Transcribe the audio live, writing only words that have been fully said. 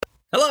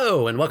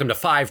Hello, and welcome to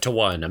 5 to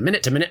 1, a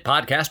minute-to-minute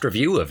podcast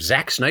review of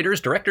Zack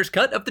Snyder's director's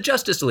cut of the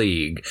Justice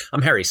League.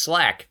 I'm Harry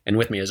Slack, and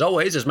with me as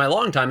always is my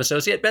longtime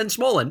associate Ben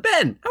Smolin.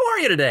 Ben, how are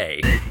you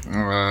today?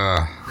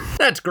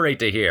 That's great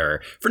to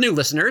hear. For new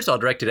listeners, I'll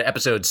direct you to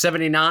episode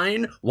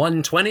 79,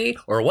 120,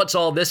 or What's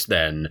All This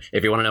Then,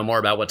 if you want to know more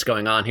about what's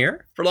going on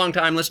here. For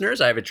longtime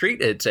listeners, I have a treat.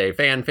 It's a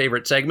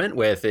fan-favorite segment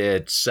with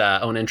its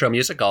own intro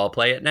music. I'll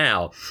play it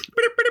now.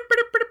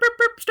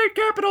 State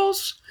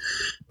capitals.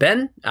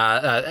 Ben,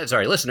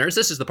 listeners,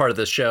 this is the part of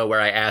the show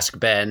where I ask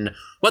Ben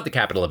what the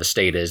capital of a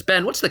state is.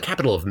 Ben, what's the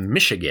capital of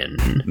Michigan?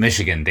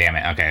 Michigan, damn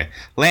it. Okay.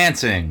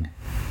 Lansing.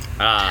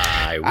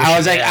 I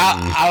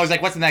was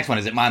like, what's the next one?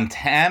 Is it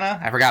Montana?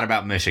 I forgot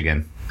about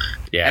Michigan.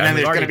 Yeah, and then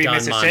we've there's going to already be done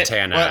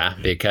Mississippi. Montana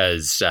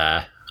because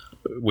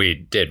we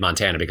did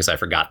Montana because I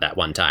forgot that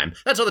one time.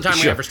 That's all the time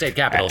we have for state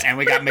capitals. And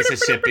we got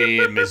Mississippi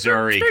and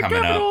Missouri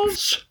coming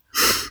capitals. Up.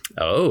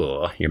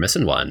 Oh, you're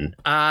missing one.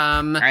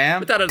 I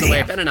am? With that out of the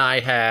way, Ben and I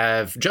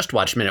have just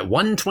watched minute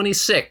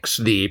 126,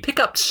 the Pick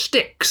Up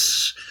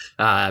Sticks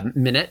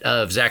minute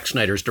of Zack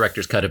Snyder's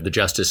director's cut of the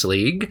Justice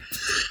League.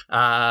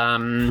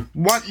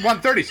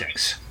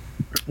 136.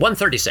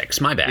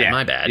 136. My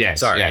bad.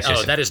 Yes, sorry.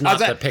 yes. That is not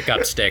the Pick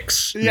Up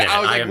Sticks. Yeah, minute. I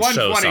was like, I am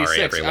so 126.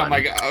 sorry, everyone.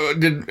 I'm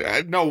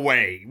like, no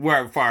way.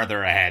 We're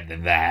farther ahead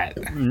than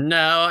that.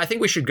 No, I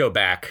think we should go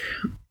back.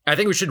 I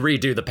think we should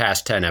redo the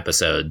past 10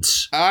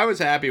 episodes. I was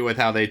happy with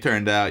how they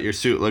turned out. Your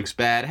suit looks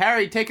bad.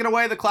 Harry, take it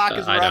away. The clock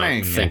is running.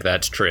 I don't think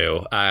that's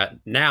true.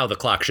 Now the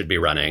clock should be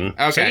running.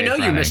 Okay, so you know it's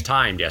you running.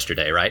 mistimed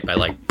yesterday, right? By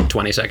like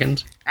 20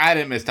 seconds? I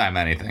didn't mistime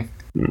anything.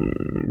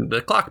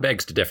 The clock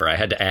begs to differ. I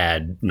had to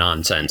add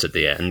nonsense at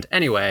the end.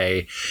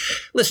 Anyway,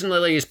 listen,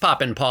 Lilies,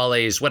 Poppin'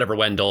 Pollies, whatever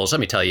Wendells, let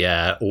me tell you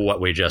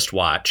what we just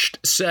watched.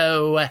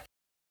 So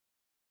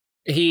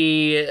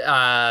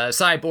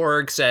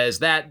Cyborg says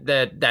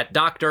that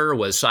doctor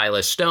was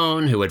Silas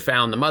Stone, who had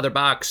found the mother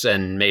box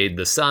and made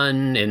the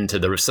son into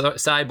the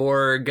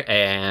cyborg,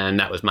 and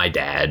that was my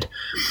dad.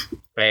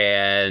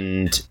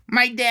 And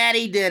my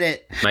daddy did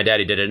it.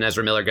 And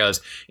Ezra Miller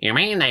goes, "You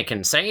mean they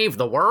can save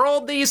the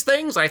world, these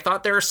things? I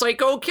thought they're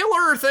psycho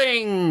killer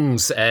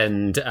things."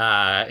 And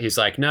he's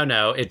like,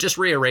 no, it just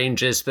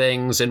rearranges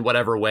things in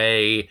whatever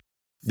way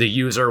the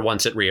user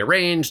wants it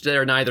rearranged.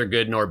 They're neither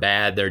good nor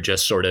bad. They're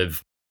just sort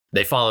of,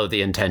 they follow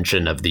the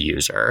intention of the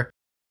user.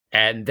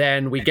 And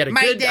then we get we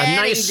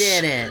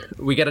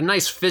get a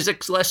nice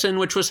physics lesson,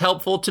 which was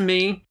helpful to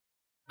me.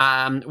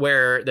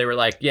 Where they were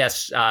like,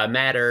 yes,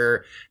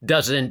 matter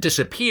doesn't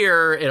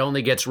disappear, it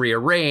only gets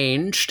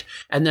rearranged.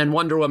 And then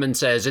Wonder Woman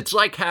says, it's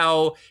like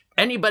how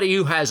anybody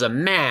who has a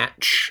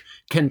match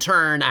can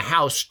turn a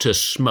house to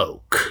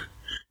smoke.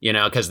 You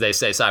know, because they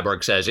say,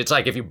 Cyborg says, it's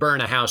like if you burn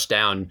a house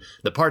down,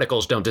 the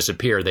particles don't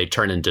disappear, they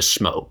turn into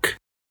smoke.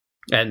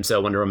 And so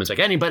Wonder Woman's like,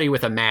 anybody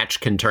with a match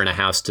can turn a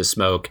house to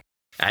smoke.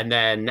 And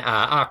then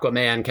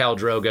Aquaman, Khal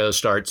Drogo,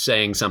 starts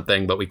saying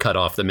something, but we cut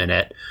off the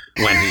minute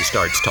when he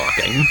starts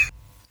talking.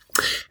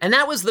 And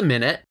that was the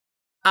minute.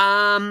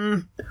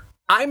 I'm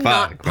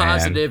not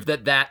positive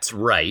that that's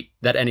right,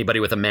 that anybody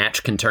with a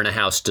match can turn a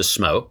house to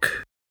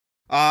smoke.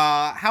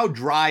 How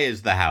dry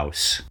is the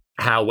house?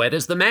 How wet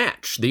is the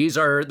match? These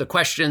are the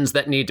questions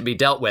that need to be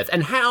dealt with.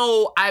 And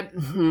how, I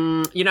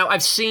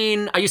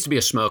used to be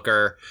a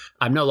smoker.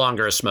 I'm no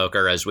longer a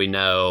smoker, as we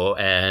know.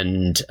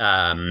 And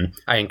I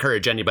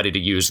encourage anybody to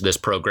use this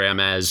program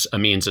as a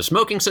means of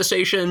smoking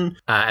cessation,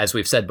 as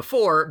we've said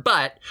before.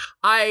 But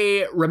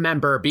I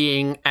remember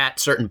being at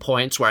certain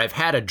points where I've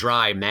had a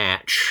dry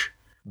match,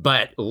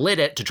 but lit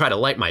it to try to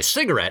light my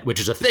cigarette, which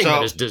is a thing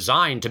that is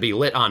designed to be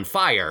lit on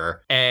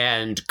fire,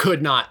 and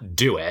could not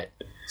do it.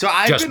 So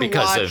I've just been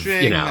because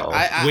watching,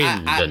 of,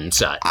 wind and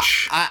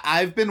such.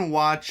 I've been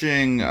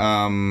watching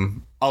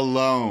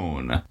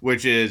Alone,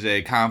 which is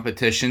a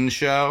competition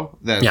show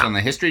that's on the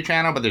History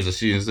Channel, but there's a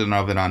season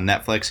of it on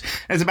Netflix.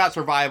 And it's about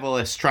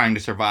survivalists trying to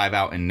survive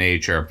out in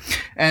nature.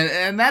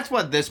 And that's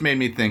what this made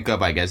me think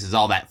of, I guess, is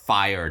all that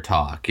fire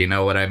talk. You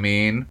know what I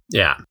mean?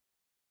 Yeah.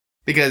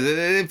 Because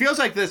it feels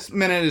like this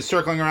minute is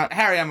circling around.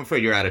 Harry, I'm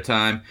afraid you're out of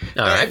time.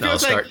 All right, I'll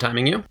start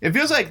timing you. It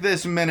feels like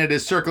this minute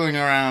is circling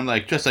around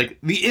just like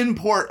the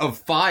import of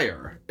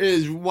fire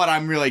is what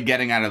I'm really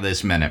getting out of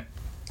this minute.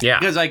 Yeah.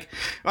 Because like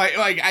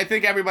I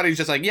think everybody's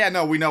just like, yeah,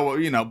 no, we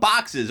know,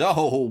 boxes.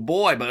 Oh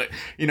boy, but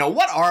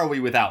what are we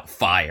without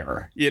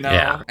fire?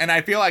 Yeah. And I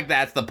feel like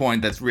that's the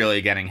point that's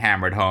really getting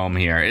hammered home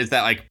here is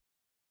that like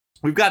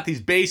we've got these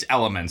base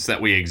elements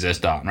that we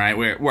exist on, right?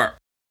 We're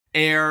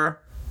air.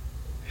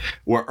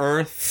 We're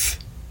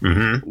earth,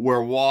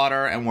 we're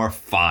water, and we're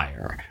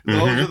fire.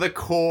 Those are the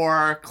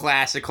core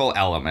classical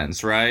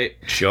elements, right?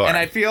 Sure. And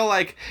I feel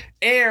like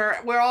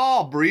air, we're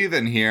all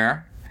breathing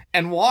here.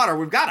 And water,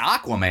 we've got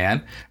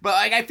Aquaman. But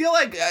I feel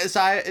like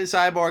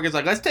Cyborg is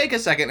like, let's take a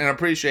second and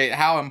appreciate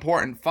how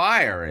important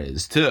fire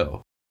is,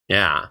 too.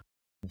 Yeah.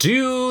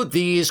 Do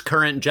these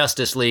current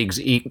Justice Leagues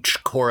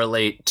each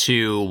correlate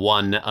to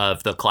one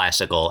of the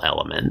classical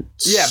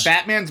elements? Yeah,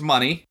 Batman's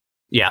money.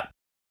 Yeah.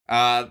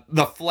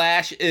 The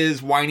Flash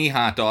is whiny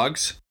hot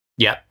dogs.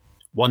 Yep.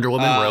 Wonder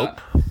Woman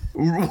rope.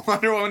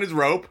 Wonder Woman is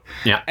Rope.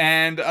 Yeah.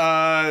 And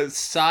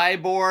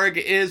Cyborg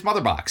is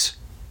Motherbox.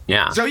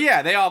 Yeah. So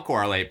yeah, they all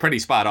correlate pretty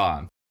spot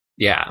on.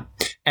 Yeah.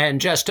 And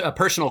just a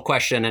personal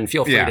question, and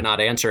feel free to not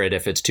answer it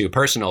if it's too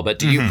personal, but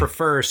do you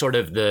prefer sort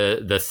of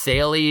the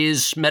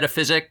Thales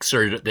metaphysics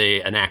or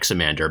the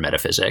Anaximander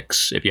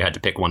metaphysics, if you had to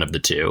pick one of the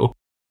two?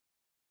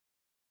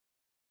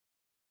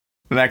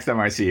 The next time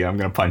I see you, I'm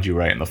going to punch you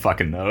right in the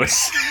fucking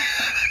nose.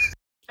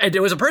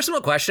 It was a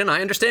personal question.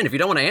 I understand. If you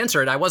don't want to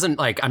answer it,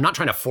 I'm not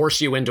trying to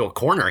force you into a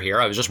corner here.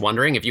 I was just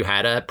wondering if you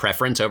had a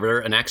preference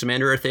over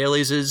Anaximander or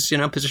Thales'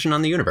 position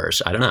on the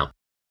universe. I don't know.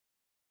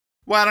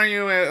 Why don't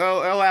you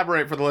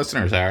elaborate for the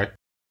listeners, Harry?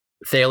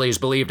 Thales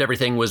believed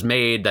everything was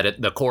made, that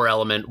the core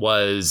element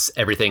was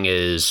everything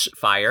is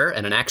fire,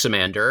 and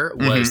Anaximander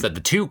was that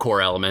the two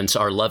core elements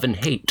are love and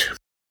hate.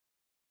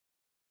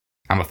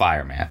 I'm a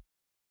fire man.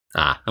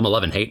 I'm a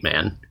love and hate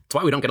man. That's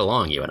why we don't get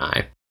along, you and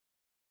I.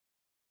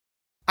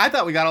 I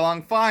thought we got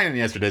along fine in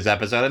yesterday's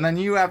episode, and then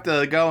you have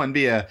to go and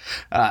be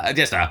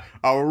just a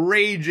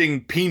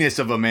raging penis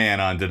of a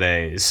man on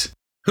today's.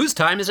 Whose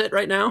time is it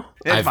right now?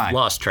 I've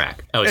lost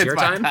track. Oh, it's your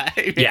time?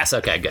 Yes,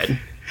 okay, good.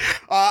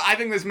 I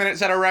think this minute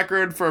set a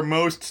record for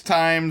most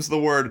times the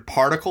word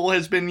particle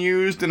has been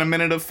used in a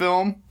minute of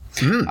film.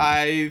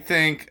 I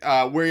think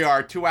we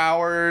are 2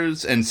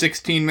 hours and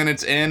 16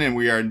 minutes in, and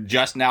we are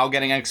just now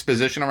getting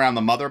exposition around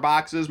the mother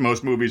boxes.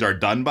 Most movies are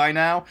done by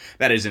now.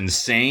 That is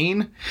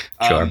insane.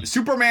 Sure.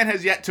 Superman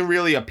has yet to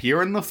really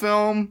appear in the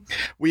film.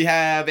 We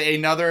have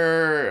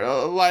another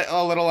a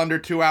little under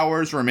 2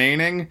 hours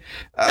remaining.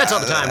 That's all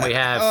the time we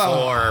have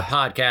for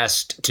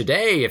podcast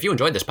today. If you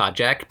enjoyed this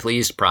podcast,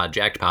 please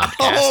Project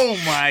Podcast.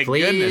 Oh my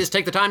goodness. Please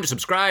take the time to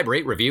subscribe,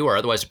 rate, review, or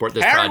otherwise support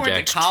this Harry project.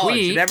 Went to college.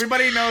 Tweet Did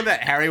everybody know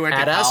that Harry went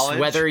to college?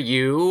 whether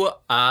you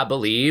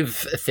believe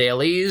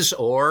Thales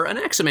or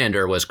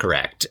Anaximander was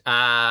correct.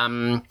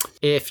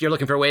 If you're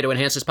looking for a way to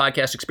enhance this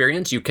podcast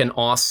experience, you can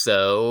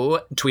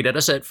also tweet at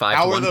us at 5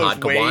 How to were 1 those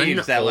vodka waves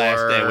 1 that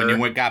last day when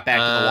you got back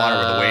to the water?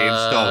 Were the waves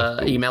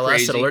still email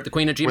crazy? us at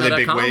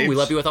alertthequeen@gmail.com. We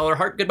love you with all our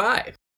heart. Goodbye.